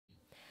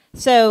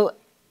So,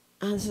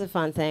 this is a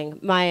fun thing.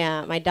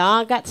 My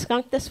dog got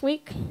skunked this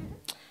week,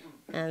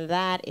 and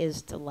that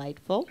is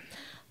delightful.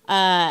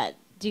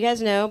 Do you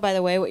guys know, by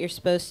the way, what you're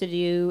supposed to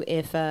do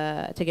if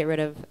to get rid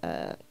of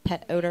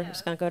pet odor,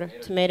 skunk odor?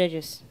 Tomato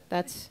juice.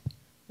 That's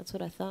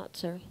what I thought,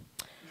 sir.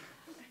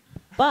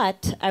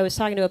 But I was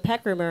talking to a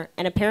pet groomer,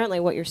 and apparently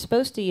what you're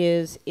supposed to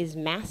use is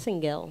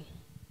Massengill,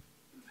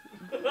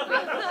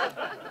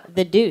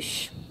 the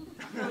douche.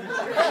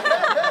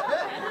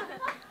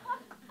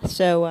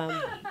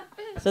 So,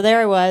 so there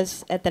I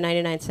was at the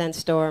 99-cent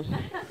store.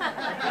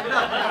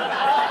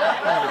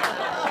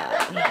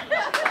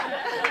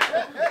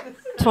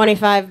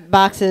 25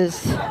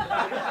 boxes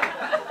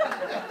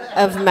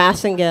of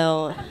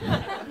Massengill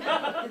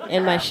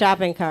in my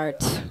shopping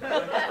cart.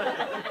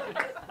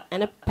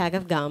 And a pack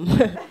of gum.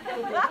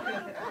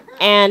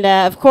 And,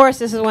 of course,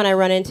 this is when I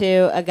run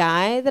into a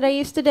guy that I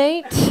used to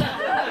date.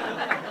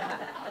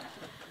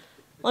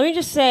 Let me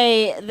just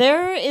say,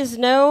 there is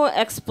no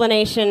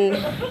explanation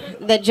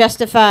that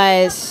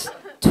justifies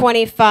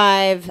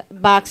 25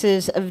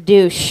 boxes of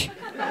douche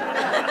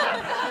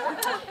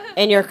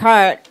in your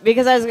cart,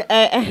 because I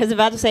was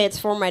about to say it's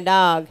for my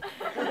dog,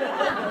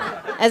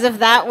 as if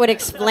that would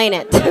explain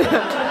it.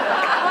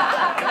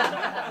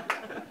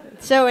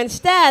 So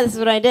instead, this is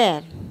what I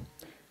did.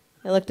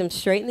 I looked him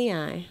straight in the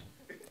eye.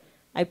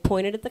 I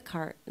pointed at the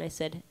cart, and I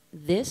said,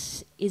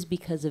 "This is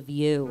because of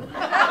you."